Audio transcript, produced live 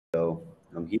So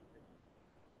I'm here.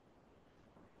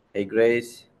 Hey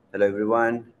Grace. Hello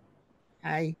everyone.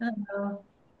 Hi, Hello.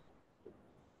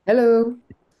 Hello.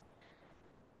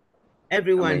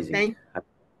 everyone. Amazing.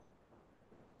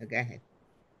 Go ahead.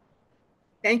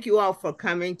 Thank you all for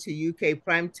coming to UK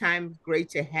Prime Time. Great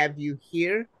to have you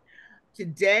here.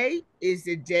 Today is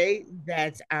the day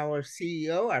that our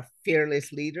CEO, our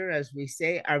fearless leader, as we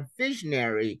say, our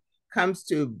visionary, comes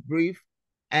to brief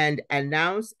and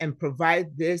announce and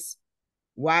provide this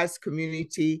WISE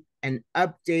community an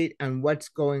update on what's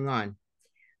going on.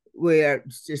 Where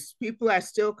just people are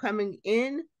still coming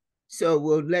in, so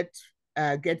we'll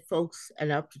get folks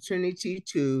an opportunity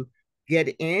to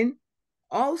get in.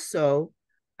 Also,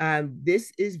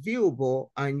 this is viewable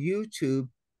on YouTube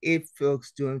if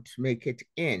folks don't make it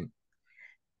in.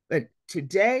 But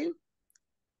today,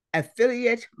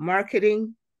 affiliate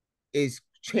marketing is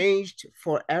changed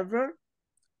forever,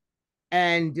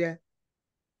 and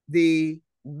the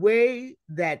way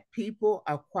that people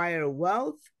acquire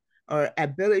wealth or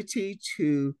ability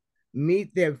to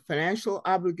meet their financial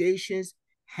obligations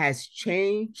has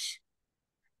changed.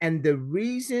 And the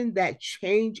reason that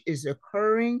change is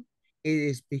occurring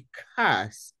is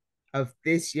because of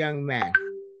this young man,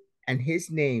 and his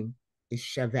name is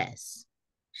Chavez.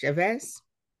 Chavez?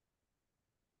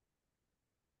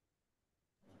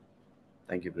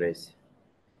 Thank you, Grace.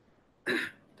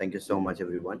 Thank you so much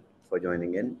everyone for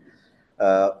joining in.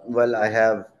 Well, I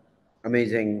have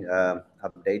amazing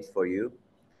updates for you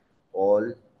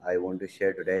all. I want to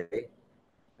share today.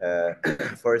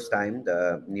 First time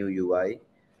the new UI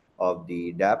of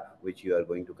the DApp which you are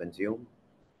going to consume,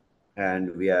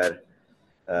 and we are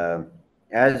uh,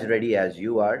 as ready as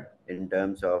you are in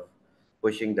terms of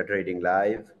pushing the trading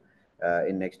live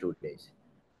in next 2 days.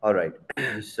 All right.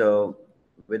 So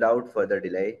without further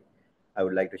delay, I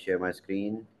would like to share my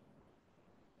screen.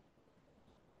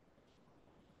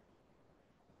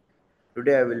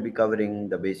 Today I will be covering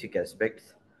the basic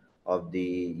aspects of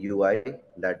the UI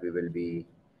that we will be.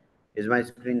 Is my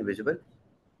screen visible,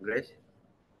 Grace?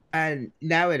 And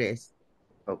now it is.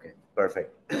 Okay,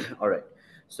 perfect. All right.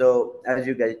 So as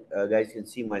you guys can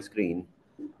see my screen,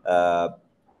 uh,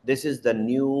 this is the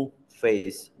new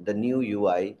face, the new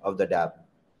UI of the DApp.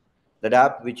 The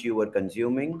DApp which you were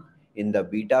consuming in the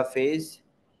beta phase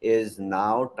is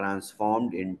now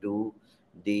transformed into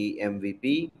the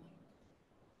MVP,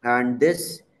 and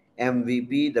this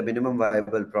MVP, the minimum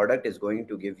viable product, is going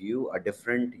to give you a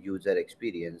different user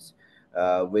experience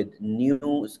with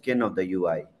new skin of the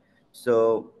UI.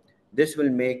 So this will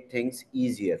make things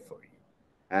easier for you,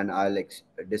 and I'll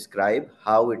describe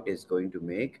how it is going to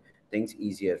make things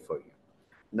easier for you.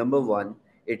 Number one,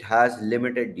 it has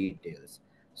limited details.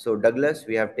 So, Douglas,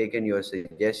 we have taken your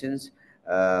suggestions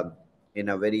uh, in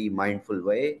a very mindful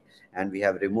way, and we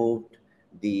have removed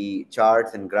the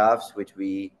charts and graphs which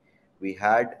we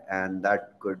had, and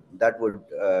that would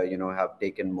have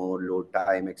taken more load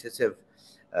time, excessive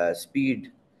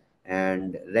speed,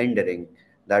 and rendering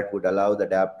that would allow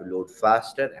the app to load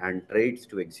faster and trades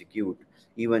to execute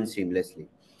even seamlessly.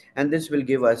 And this will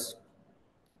give us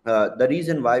the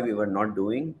reason why we were not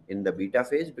doing in the beta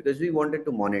phase, because we wanted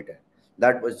to monitor.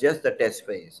 That was just the test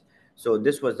phase. So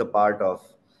this was the part of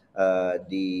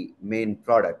the main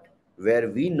product where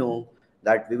we know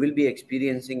that we will be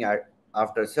experiencing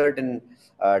after a certain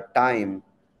time,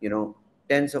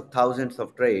 tens of thousands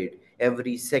of trade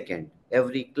every second.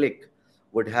 Every click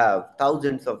would have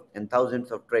thousands of and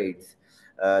thousands of trades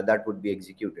that would be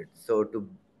executed. So to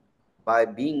by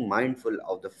being mindful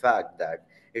of the fact that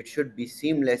it should be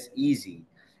seamless, easy,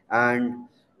 and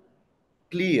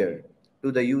clear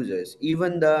to the users.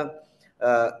 Even the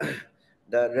uh,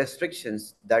 the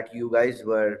restrictions that you guys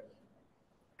were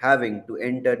having to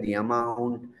enter the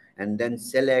amount and then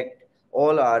select,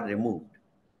 all are removed.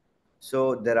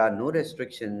 So there are no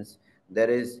restrictions. There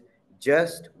is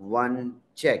just one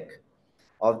check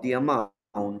of the amount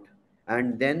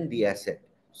and then the asset.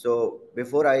 So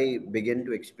before I begin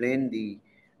to explain the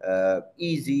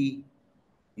easy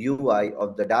UI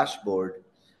of the dashboard,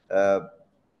 uh,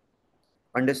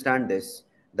 understand this.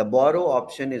 The borrow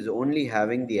option is only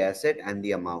having the asset and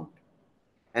the amount.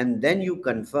 And then you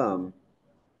confirm,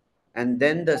 and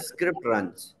then the script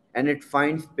runs and it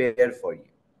finds pair for you.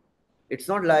 It's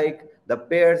not like the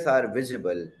pairs are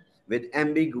visible with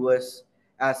ambiguous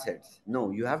assets.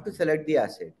 No, you have to select the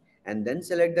asset and then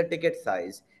select the ticket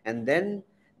size, and then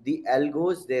the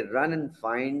algos they run and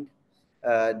find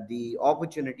the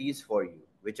opportunities for you,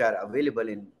 which are available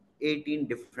in 18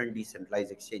 different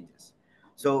decentralized exchanges.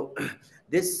 So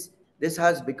this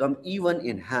has become even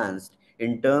enhanced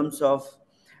in terms of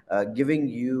giving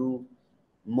you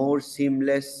more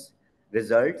seamless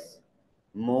results,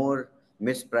 more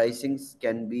mispricings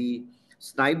can be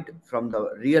sniped from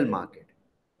the real market.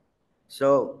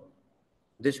 So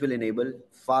this will enable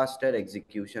faster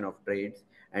execution of trades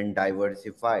and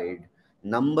diversified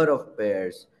number of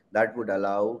pairs that would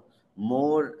allow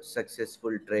more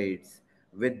successful trades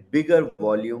with bigger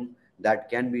volume that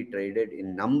can be traded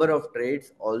in number of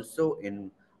trades, also in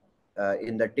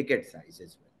the ticket size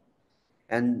as well.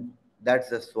 And that's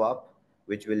the swap,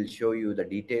 which will show you the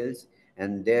details,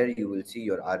 and there you will see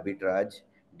your arbitrage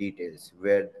details,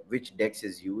 where which dex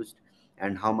is used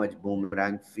and how much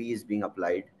boomerang fee is being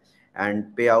applied,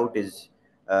 and payout is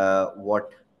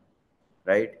what,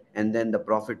 right? And then the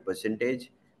profit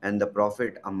percentage and the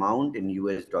profit amount in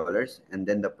US dollars, and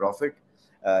then the profit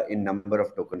in number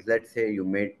of tokens. Let's say you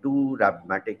made 2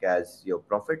 Rabmatic as your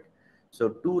profit. So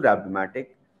 2 Rabmatic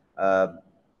uh,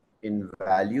 in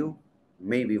value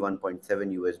maybe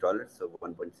 1.7 US dollars. So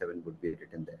 1.7 would be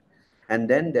written there. And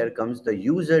then there comes the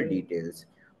user details,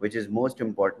 which is most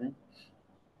important.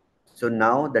 So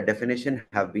now the definition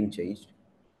have been changed.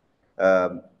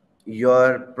 um,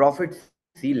 your profit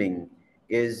ceiling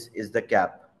is the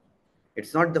cap.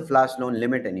 It's not the flash loan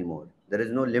limit anymore. There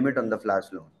is no limit on the flash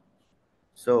loan.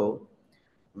 So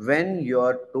when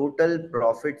your total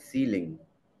profit ceiling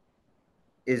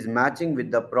is matching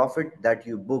with the profit that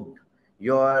you booked,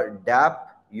 your DAP,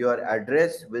 your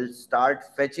address will start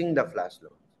fetching the flash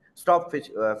loans. Stop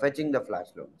fetching the flash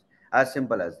loans. As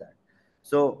simple as that.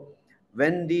 So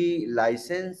when the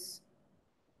license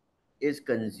is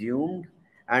consumed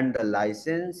and the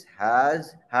license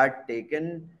has had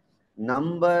taken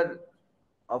number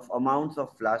of amounts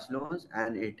of flash loans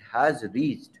and it has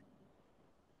reached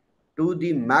to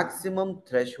the maximum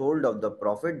threshold of the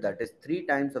profit, that is 3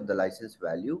 times of the license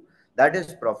value, that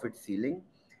is profit ceiling,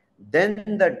 then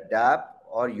the DAP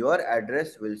or your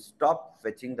address will stop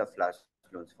fetching the flash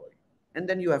loans for you. And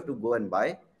then you have to go and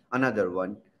buy another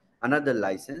one, another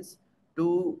license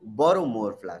to borrow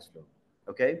more flash loan.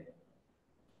 Okay.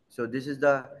 So this is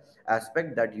the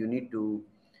aspect that you need to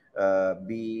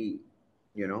be,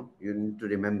 you need to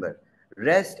remember.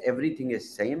 Rest, everything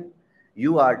is same.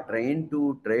 You are trained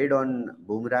to trade on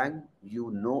Boomerang.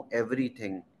 You know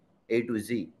everything A to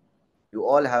Z. You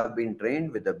all have been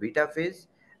trained with the beta phase,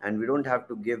 and we don't have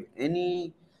to give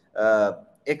any uh,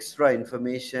 extra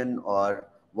information or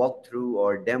walkthrough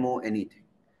or demo anything.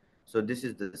 So this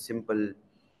is the simple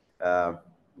uh,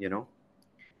 you know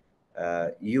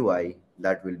UI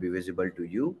that will be visible to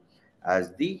you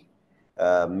as the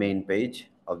main page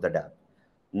of the DApp.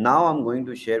 Now I'm going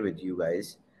to share with you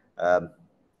guys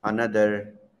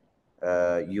another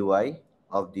UI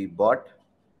of the bot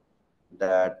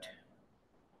that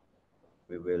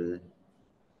we will.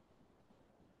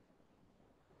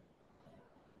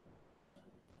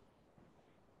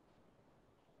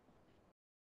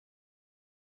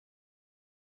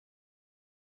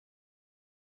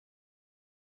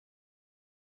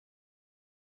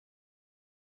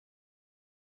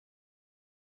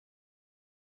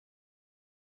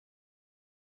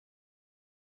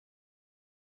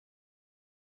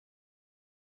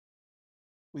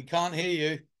 We can't hear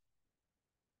you.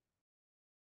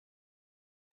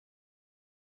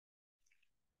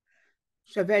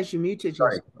 Chavez, you muted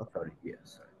Sorry, yourself. sorry, yes.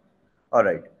 Sorry. All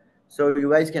right. So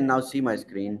you guys can now see my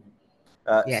screen.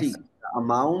 See, Yes. the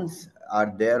amounts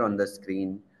are there on the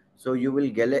screen. So you will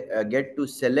get to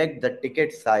select the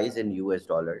ticket size in US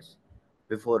dollars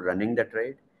before running the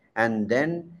trade. And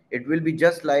then it will be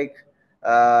just like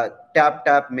tap,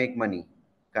 tap, make money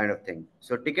kind of thing.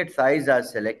 So ticket size are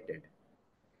selected.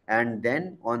 And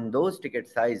then on those ticket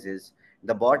sizes,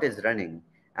 the bot is running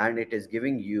and it is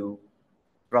giving you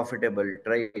profitable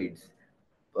trades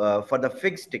for the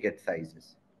fixed ticket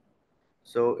sizes.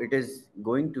 So it is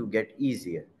going to get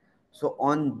easier. So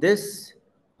on this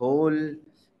whole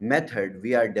method,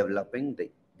 we are developing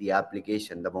the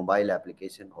application, the mobile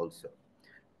application also.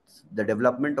 The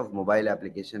development of mobile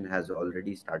application has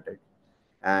already started,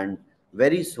 and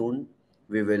very soon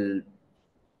we will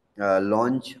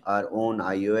launch our own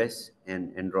iOS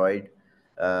and Android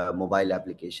mobile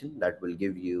application that will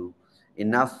give you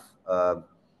enough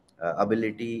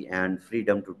ability and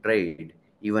freedom to trade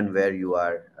even where you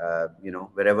are,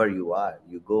 wherever you are.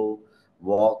 You go,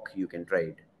 walk, you can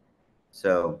trade.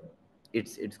 So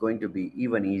it's going to be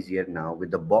even easier now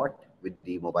with the bot, with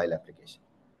the mobile application.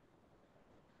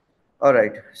 All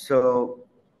right. So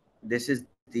this is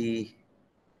the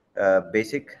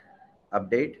basic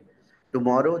update.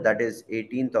 Tomorrow, that is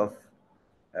 18th of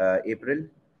April,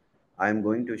 I'm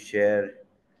going to share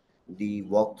the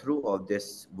walkthrough of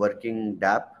this working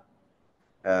DApp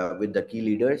with the key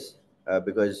leaders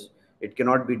because it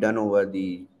cannot be done over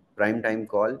the prime time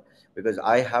call because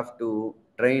I have to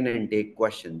train and take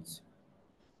questions.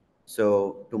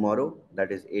 So tomorrow,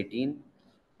 that is 18,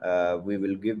 we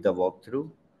will give the walkthrough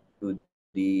to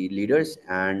the leaders,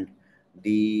 and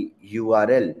the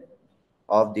URL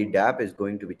of the DApp is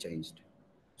going to be changed.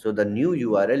 So the new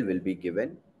URL will be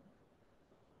given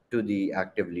to the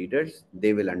active leaders.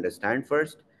 They will understand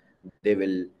first. They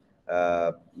will,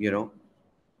 you know,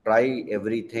 try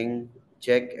everything,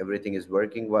 check everything is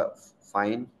working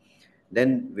fine.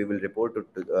 Then we will report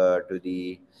it to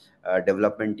the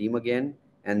development team again,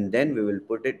 and then we will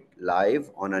put it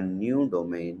live on a new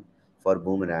domain for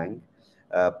Boomerang,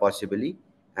 possibly,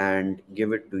 and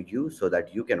give it to you so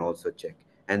that you can also check.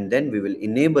 And then we will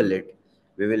enable it.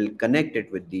 We will connect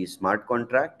it with the smart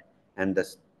contract, and the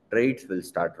trades will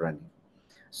start running.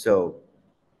 So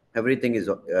everything is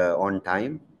on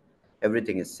time,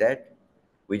 everything is set.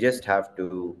 We just have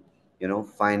to,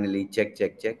 finally check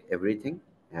everything,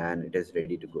 and it is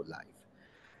ready to go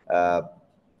live.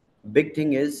 Big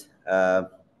thing is,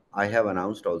 I have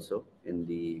announced also in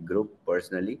the group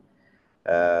personally,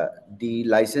 uh, the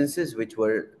licenses which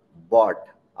were bought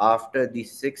after the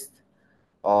 6th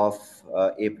of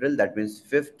April, that means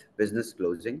 5th business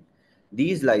closing.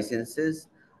 These licenses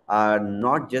are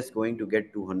not just going to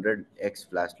get 200x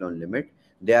flash loan limit,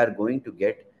 they are going to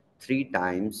get three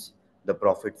times the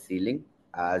profit ceiling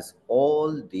as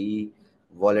all the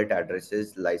wallet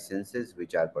addresses licenses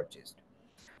which are purchased.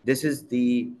 This is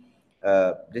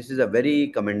a very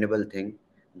commendable thing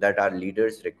that our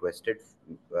leaders requested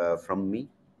from me,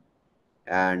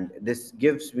 and this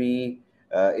gives me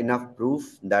enough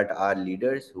proof that our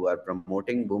leaders who are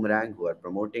promoting Boomerang, who are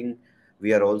promoting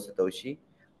We Are All Satoshi,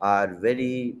 are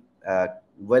very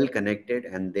well connected,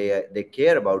 and they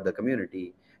care about the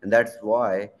community, and that's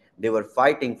why they were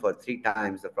fighting for three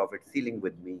times the profit ceiling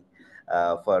with me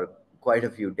for quite a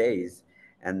few days.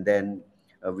 And then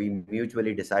we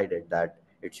mutually decided that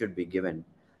it should be given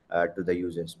to the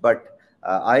users. But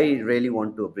I really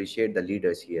want to appreciate the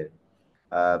leaders here.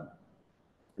 uh,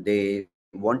 they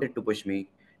wanted to push me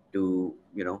to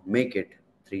make it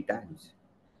three times,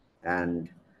 and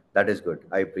that is good.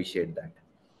 I appreciate that.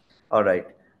 All right,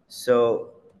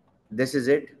 so this is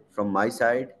it from my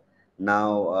side.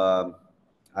 Now,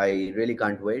 I really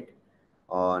can't wait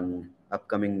on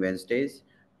upcoming Wednesdays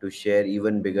to share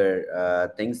even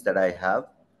bigger things that I have.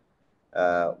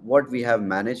 What we have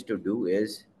managed to do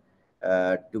is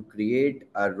to create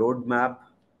a roadmap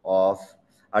of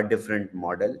a different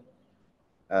model,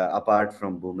 apart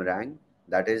from Boomerang.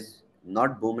 That is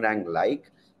not Boomerang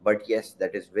like, but yes,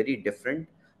 that is very different,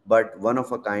 but one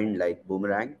of a kind like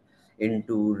Boomerang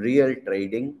into real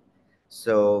trading.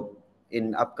 So,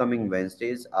 in upcoming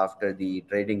Wednesdays, after the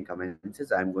trading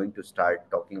commences, I'm going to start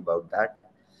talking about that.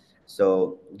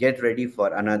 So, get ready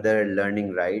for another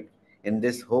learning ride. In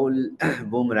this whole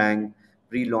Boomerang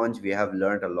pre launch, we have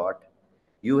learned a lot.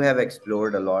 You have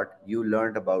explored a lot. You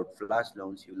learned about flash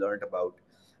loans, you learned about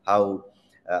how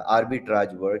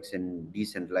arbitrage works in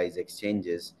decentralized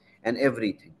exchanges and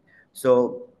everything.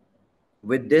 So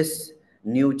with this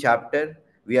new chapter,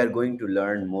 we are going to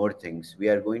learn more things. We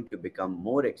are going to become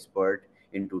more expert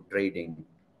into trading.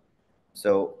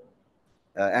 So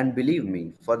and believe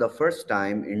me, for the first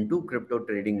time into crypto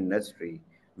trading industry,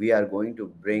 we are going to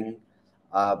bring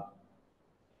a,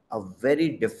 a very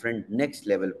different next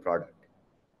level product.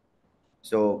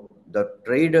 So the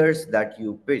traders that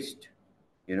you pitched,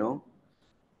 you know,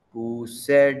 who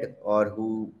said or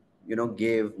who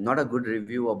gave not a good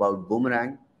review about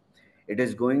Boomerang, it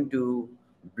is going to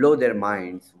blow their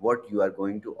minds what you are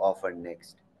going to offer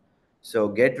next. So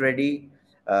get ready.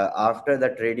 After the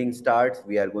trading starts,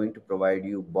 we are going to provide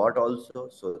you bot also,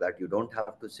 so that you don't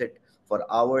have to sit for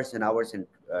hours and hours in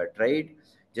trade.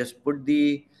 Just put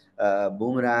the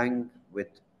Boomerang with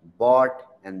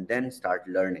bot and then start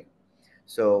learning.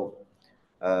 So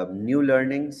new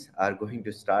learnings are going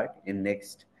to start in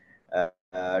next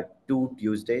 2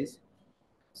 Tuesdays.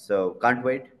 So can't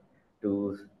wait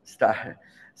to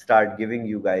start giving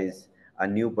you guys a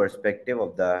new perspective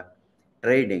of the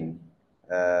trading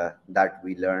that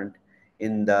we learned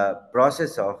in the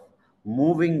process of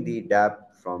moving the DApp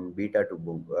from beta to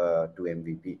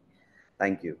MVP.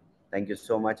 Thank you. Thank you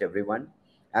so much, everyone.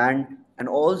 And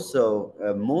also,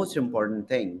 most important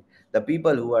thing, the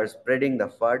people who are spreading the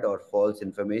FUD or false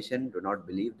information, do not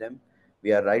believe them.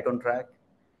 We are right on track.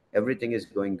 Everything is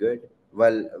going good.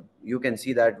 Well, you can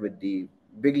see that with the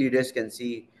big leaders can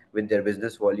see with their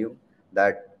business volume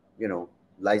that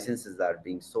licenses are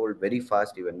being sold very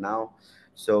fast even now.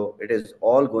 So it is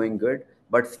all going good.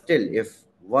 But still, if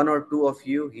one or two of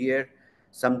you hear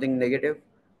something negative,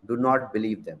 do not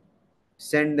believe them.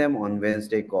 Send them on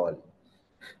Wednesday call.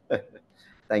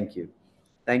 Thank you.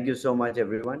 Thank you so much,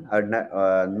 everyone.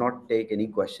 I'll not take any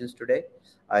questions today.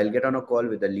 I'll get on a call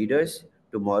with the leaders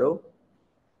tomorrow,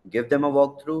 give them a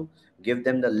walkthrough, give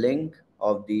them the link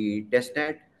of the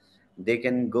testnet. They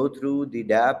can go through the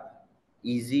DApp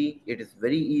easy. It is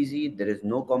very easy. There is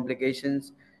no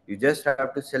complications. You just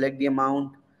have to select the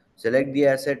amount, select the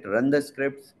asset, run the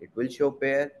scripts. It will show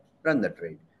pair, run the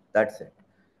trade. That's it.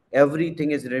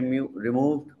 Everything is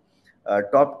removed.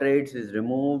 Top trades is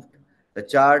removed. The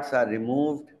charts are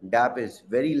removed. DApp is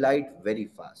very light, very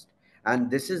fast. And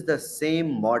this is the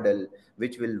same model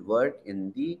which will work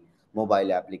in the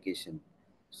mobile application.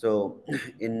 So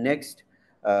in next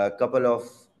couple of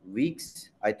weeks,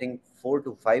 I think 4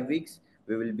 to 5 weeks,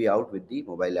 we will be out with the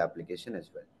mobile application as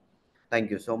well. Thank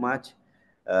you so much.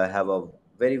 Have a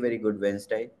very, very good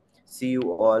Wednesday. See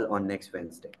you all on next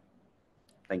Wednesday.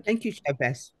 Thank you. Thank you,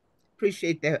 Shabazz.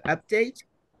 Appreciate the update.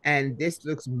 And this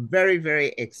looks very,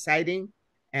 very exciting.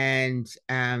 And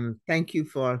thank you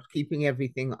for keeping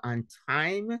everything on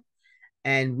time.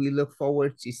 And we look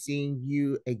forward to seeing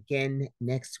you again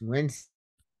next Wednesday.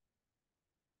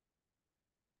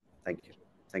 Thank you.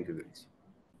 Thank you, guys.